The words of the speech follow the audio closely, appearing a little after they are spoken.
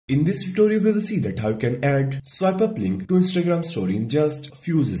In this tutorial, we will see that how you can add swipe up link to Instagram story in just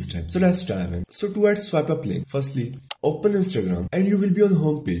few steps. So let's dive in. So to add swipe up link, firstly, open Instagram and you will be on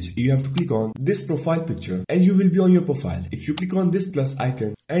home page. You have to click on this profile picture and you will be on your profile. If you click on this plus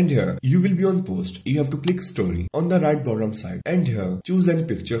icon and here you will be on post, you have to click story on the right bottom side and here choose any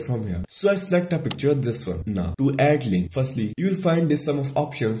picture from here. So I select a picture, this one. Now to add link, firstly, you will find this sum of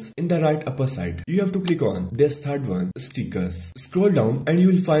options in the right upper side. You have to click on this third one, stickers. Scroll down and you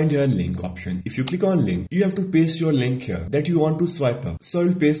will find here link option. If you click on link, you have to paste your link here that you want to swipe up. So I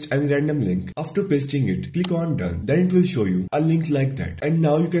will paste any random link. After pasting it, click on done. Then it will show you a link like that. And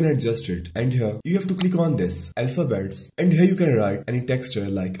now you can adjust it. And here you have to click on this alphabets. And here you can write any text here,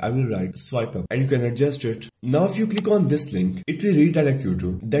 like I will write swipe up, and you can adjust it. Now if you click on this link, it will redirect you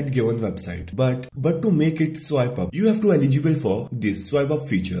to that given website. But to make it swipe up, you have to eligible for this swipe up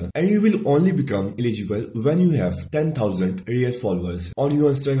feature. And you will only become eligible when you have 10,000 real followers on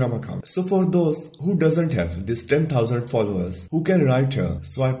your Instagram account. So for those who doesn't have this 10,000 followers, who can write here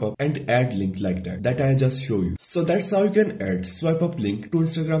swipe up and add link like that I just show you. So that's how you can add swipe up link to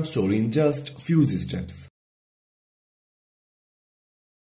Instagram story in just few steps.